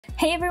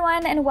Hey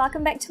everyone, and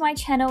welcome back to my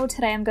channel.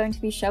 Today I'm going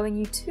to be showing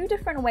you two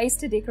different ways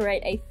to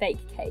decorate a fake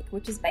cake,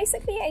 which is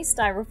basically a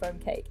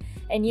styrofoam cake.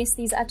 And yes,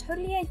 these are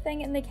totally a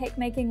thing in the cake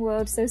making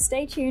world, so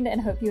stay tuned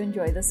and hope you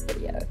enjoy this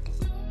video.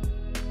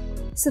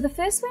 So the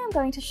first way I'm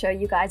going to show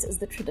you guys is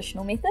the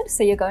traditional method.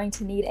 So you're going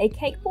to need a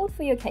cake board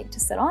for your cake to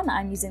sit on.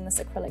 I'm using this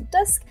acrylic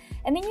disc,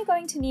 and then you're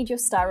going to need your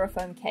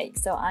styrofoam cake.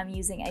 So I'm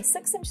using a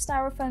 6-inch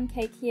styrofoam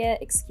cake here.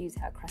 Excuse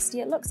how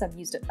crusty it looks. I've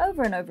used it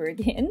over and over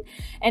again.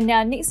 And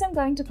now next I'm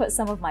going to put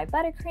some of my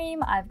buttercream.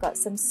 I've got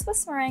some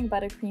Swiss meringue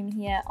buttercream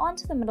here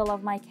onto the middle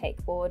of my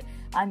cake board.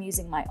 I'm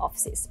using my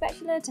offset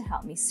spatula to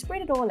help me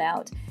spread it all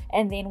out.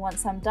 And then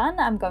once I'm done,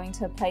 I'm going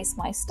to place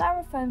my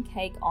styrofoam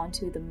cake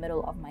onto the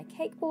middle of my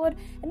cake board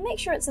and make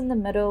sure it's in the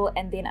middle,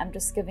 and then I'm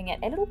just giving it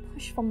a little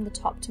push from the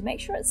top to make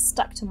sure it's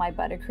stuck to my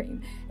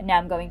buttercream. And now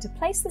I'm going to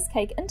place this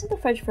cake into the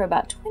fridge for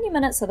about 20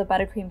 minutes so the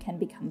buttercream can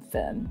become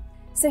firm.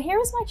 So here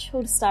is my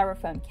chilled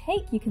styrofoam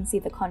cake. You can see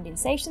the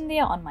condensation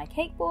there on my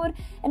cake board,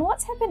 and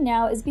what's happened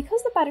now is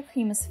because the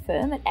buttercream is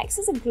firm, it acts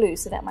as a glue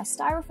so that my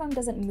styrofoam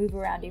doesn't move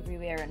around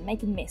everywhere and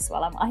make a mess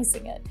while I'm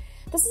icing it.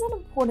 This is an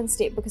important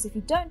step because if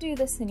you don't do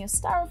this, then your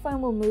styrofoam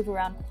will move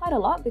around quite a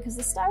lot because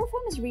the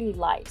styrofoam is really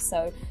light,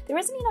 so there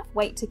isn't enough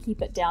weight to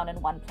keep it down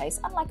in one place,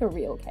 unlike a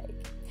real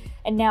cake.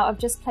 And now I've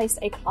just placed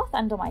a cloth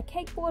under my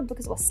cake board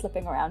because it was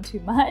slipping around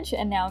too much,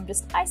 and now I'm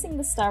just icing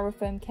the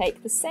styrofoam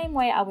cake the same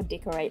way I would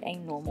decorate a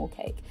normal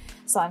cake.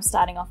 So I'm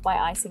starting off by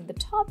icing the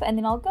top, and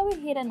then I'll go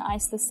ahead and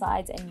ice the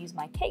sides and use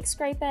my cake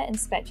scraper and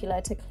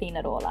spatula to clean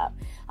it all up.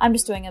 I'm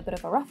just doing a bit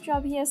of a rough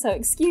job here, so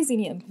excuse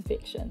any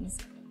imperfections.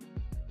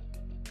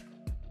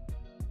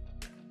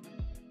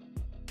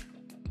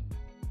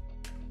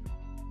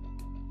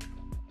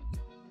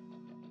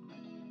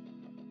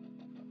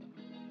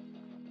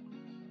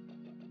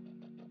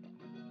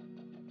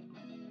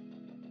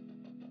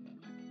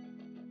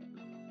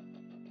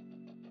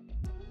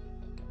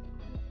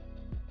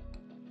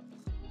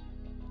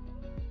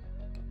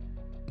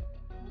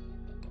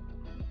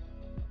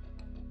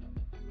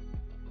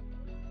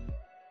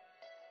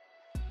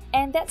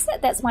 And that's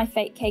it, that's my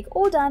fake cake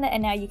all done,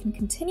 and now you can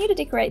continue to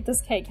decorate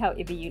this cake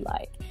however you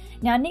like.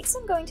 Now next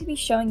I'm going to be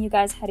showing you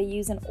guys how to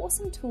use an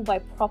awesome tool by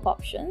Prop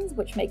Options,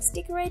 which makes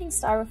decorating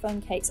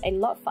styrofoam cakes a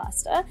lot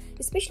faster,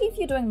 especially if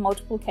you're doing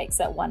multiple cakes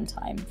at one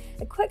time.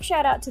 A quick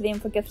shout out to them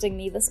for gifting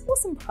me this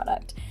awesome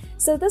product.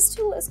 So this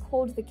tool is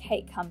called the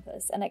Cake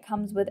Compass, and it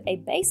comes with a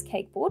base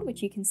cake board,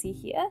 which you can see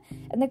here.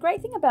 And the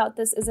great thing about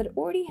this is it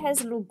already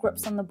has little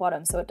grips on the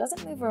bottom, so it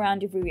doesn't move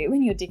around everywhere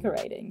when you're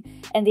decorating.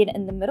 And then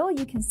in the middle,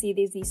 you can see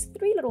there's these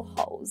 3 little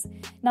holes.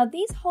 Now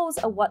these holes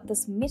are what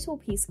this metal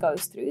piece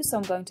goes through, so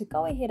I'm going to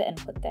go ahead and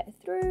put that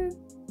through.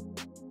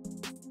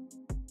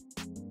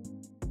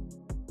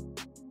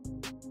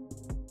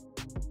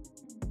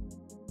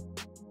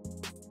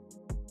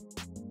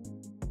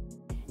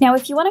 Now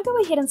if you want to go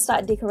ahead and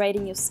start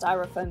decorating your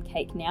styrofoam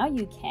cake now,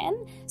 you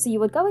can. So you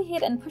would go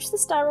ahead and push the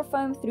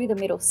styrofoam through the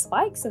metal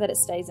spike so that it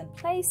stays in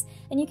place,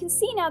 and you can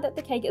see now that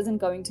the cake isn't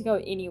going to go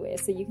anywhere,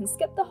 so you can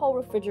skip the whole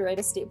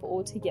refrigerator step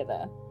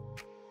altogether.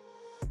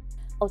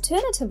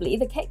 Alternatively,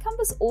 the Cake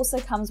Compass also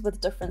comes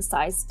with different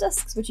sized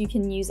discs, which you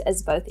can use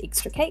as both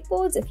extra cake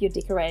boards if you're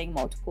decorating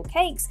multiple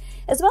cakes,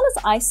 as well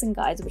as icing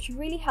guides, which are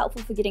really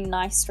helpful for getting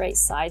nice straight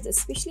sides,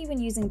 especially when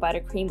using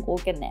buttercream or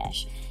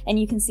ganache. And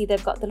you can see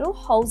they've got the little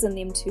holes in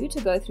them too to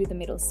go through the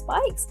metal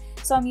spikes.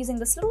 So I'm using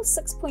this little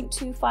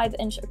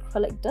 6.25-inch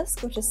acrylic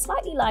disc, which is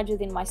slightly larger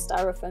than my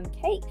styrofoam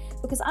cake,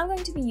 because I'm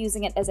going to be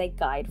using it as a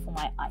guide for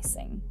my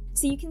icing.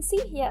 So you can see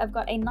here I've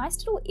got a nice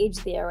little edge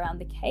there around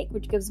the cake,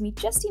 which gives me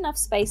just enough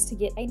space to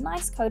get a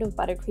nice coat of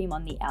buttercream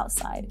on the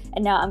outside.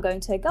 And now I'm going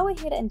to go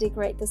ahead and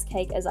decorate this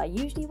cake as I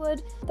usually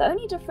would. The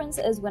only difference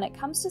is when it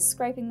comes to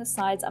scraping the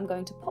sides, I'm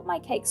going to put my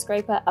cake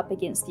scraper up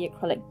against the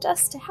acrylic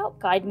disc to help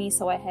guide me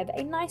so I have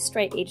a nice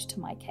straight edge to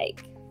my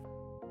cake.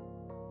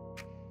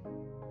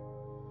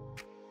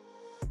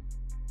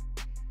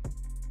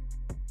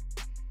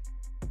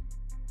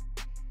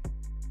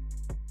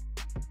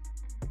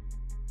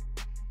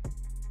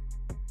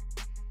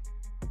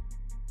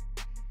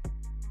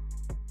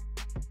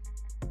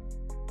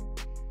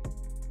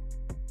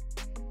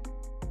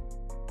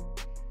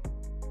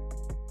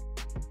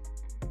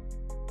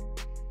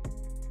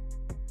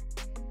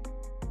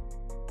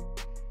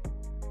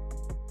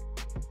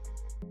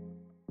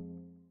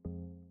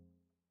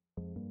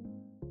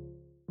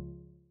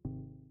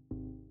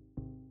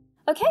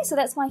 Okay, so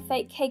that's my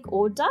fake cake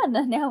all done.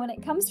 Now when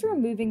it comes to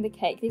removing the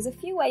cake, there's a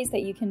few ways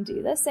that you can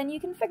do this, and you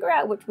can figure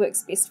out which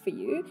works best for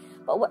you.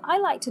 But what I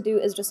like to do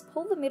is just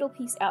pull the metal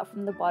piece out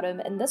from the bottom,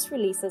 and this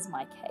releases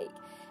my cake.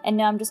 And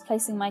now I'm just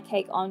placing my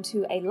cake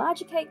onto a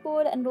larger cake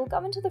board, and it'll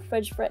go into the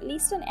fridge for at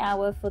least an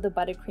hour for the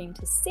buttercream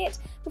to set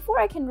before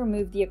I can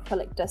remove the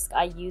acrylic disc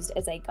I used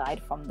as a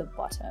guide from the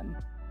bottom.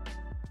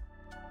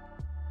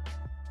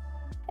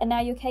 And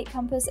now your cake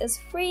compass is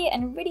free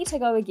and ready to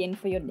go again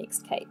for your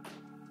next cake.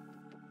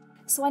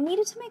 So I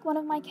needed to make one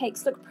of my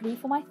cakes look pretty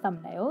for my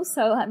thumbnail,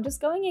 so I'm just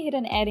going ahead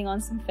and adding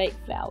on some fake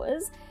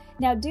flowers.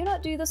 Now, do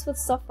not do this with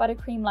soft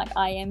buttercream like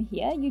I am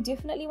here. You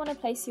definitely want to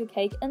place your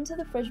cake into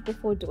the fridge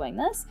before doing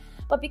this,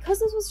 but because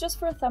this was just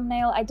for a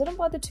thumbnail, I didn't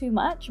bother too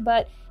much,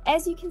 but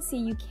as you can see,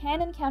 you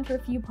can encounter a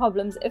few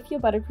problems if your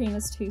buttercream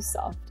is too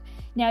soft.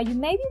 Now, you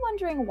may be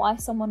wondering why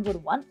someone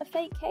would want a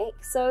fake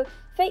cake. So,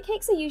 fake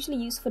cakes are usually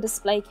used for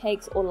display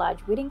cakes or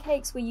large wedding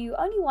cakes where you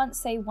only want,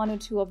 say, 1 or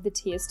 2 of the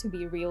tiers to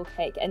be real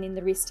cake and then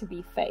the rest to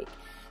be fake.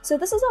 So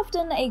this is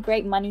often a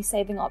great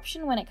money-saving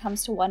option when it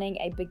comes to wanting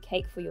a big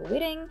cake for your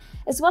wedding,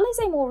 as well as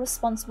a more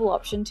responsible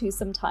option too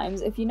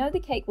sometimes if you know the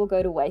cake will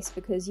go to waste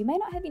because you may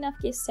not have enough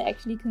guests to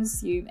actually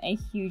consume a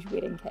huge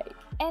wedding cake.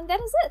 And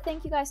that is it.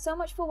 Thank you guys so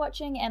much for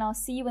watching, and I'll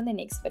see you in the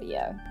next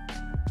video.